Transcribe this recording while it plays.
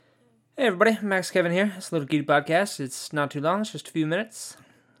Hey everybody, Max Kevin here. It's a little geeky podcast. It's not too long. It's just a few minutes.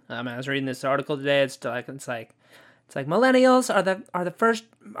 I was reading this article today. It's like millennials are the first.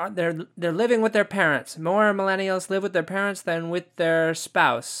 They're living with their parents. More millennials live with their parents than with their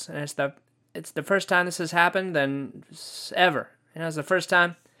spouse, and it's the first time this has happened than ever. It's the first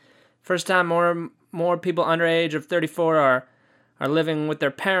time more people under age of 34 are living with their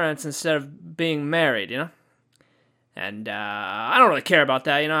parents instead of being married. And I don't really care about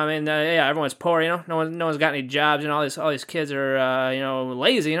that, yeah, everyone's poor, no one's got any jobs, all these kids are,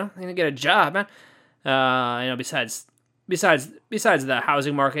 lazy, they didn't get a job, man. Besides the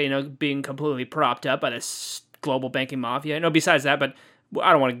housing market, being completely propped up by this global banking mafia, besides that, but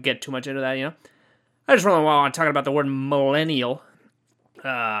I don't want to get too much into that, I just really want to talk about the word millennial.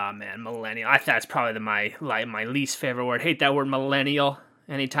 Man, millennial. I thought it's probably my least favorite word. Hate that word millennial.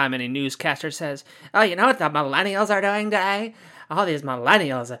 Anytime any newscaster says, oh, you know what the millennials are doing today? All these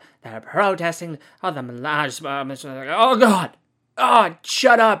millennials that are protesting. Oh, I'm just like, oh, God. Oh,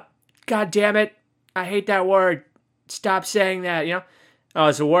 shut up. God damn it. I hate that word. Stop saying that, Oh,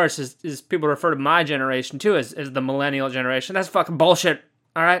 it's the worst is people refer to my generation, too, as the millennial generation. That's fucking bullshit,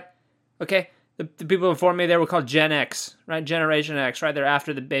 all right? Okay? The people before me, they were called Gen X, right? Generation X, right? They're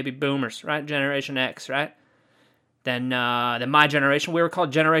after the baby boomers, right? Generation X, right? Then my generation, we were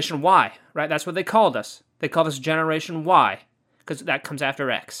called Generation Y, right? That's what they called us. They called us Generation Y, because that comes after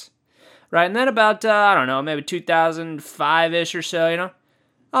X, right? And then about, I don't know, maybe 2005-ish or so,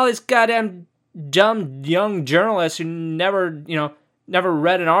 all these goddamn dumb young journalists who never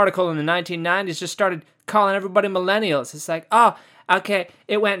read an article in the 1990s just started calling everybody millennials. It's like, oh, okay,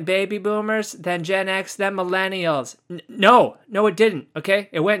 it went baby boomers, then Gen X, then millennials. No, it didn't, okay?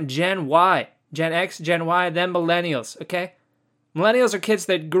 It went Gen Y. Gen X, Gen Y, then millennials, okay? Millennials are kids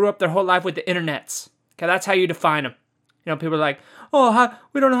that grew up their whole life with the internets. Okay, that's how you define them. People are like, oh,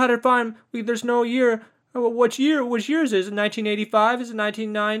 we don't know how to define them. There's no year. Which year is it? Is it 1985? Is it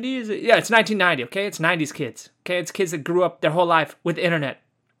 1990? Yeah, it's 1990, okay? It's 90s kids, okay? It's kids that grew up their whole life with the internet.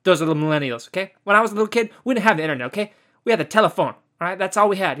 Those are the millennials, okay? When I was a little kid, we didn't have the internet, okay? We had the telephone, all right? That's all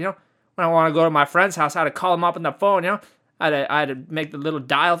we had, When I want to go to my friend's house, I had to call them up on the phone, I had to make the little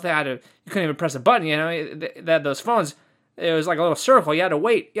dial thing. You couldn't even press a button, They had those phones. It was like a little circle. You had to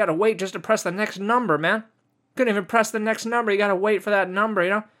wait. You had to wait just to press the next number, man. Couldn't even press the next number. You got to wait for that number,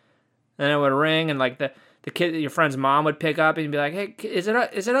 And it would ring, and like the kid, your friend's mom would pick up and be like, "Hey, is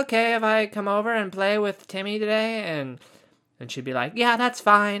it okay if I come over and play with Timmy today?" And she'd be like, "Yeah, that's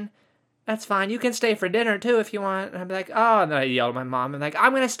fine. That's fine. You can stay for dinner too if you want." And I'd be like, "Oh," and then I'd yell at my mom and like,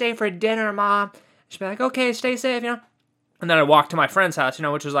 "I'm gonna stay for dinner, Mom." She'd be like, "Okay, stay safe, And then I'd walk to my friend's house,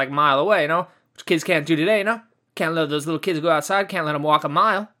 which was like a mile away, which kids can't do today, Can't let those little kids go outside. Can't let them walk a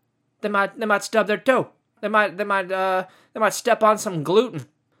mile. They might stub their toe. They might step on some gluten.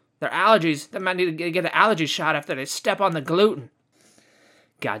 Their allergies. They might need to get an allergy shot after they step on the gluten.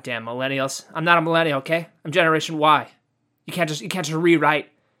 Goddamn millennials. I'm not a millennial, okay? I'm Generation Y. You can't just rewrite.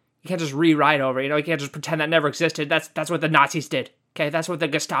 You can't just rewrite over. You can't just pretend that never existed. That's what the Nazis did. Okay, that's what the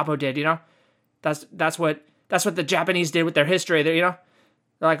Gestapo did. That's what the Japanese did with their history. They're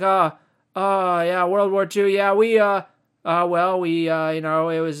like, oh, yeah, World War II. Yeah, we got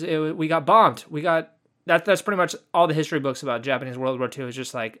bombed. That's pretty much all the history books about Japanese World War II is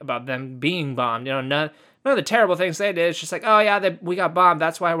just like about them being bombed. None of the terrible things they did. It's just like, oh yeah, we got bombed.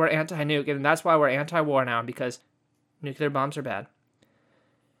 That's why we're anti-nuke, and that's why we're anti-war now, because nuclear bombs are bad.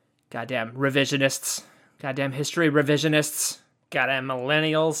 Goddamn revisionists. Goddamn history revisionists. Goddamn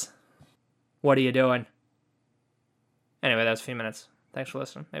millennials. What are you doing? Anyway, that was a few minutes. Thanks for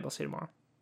listening. Maybe I'll see you tomorrow.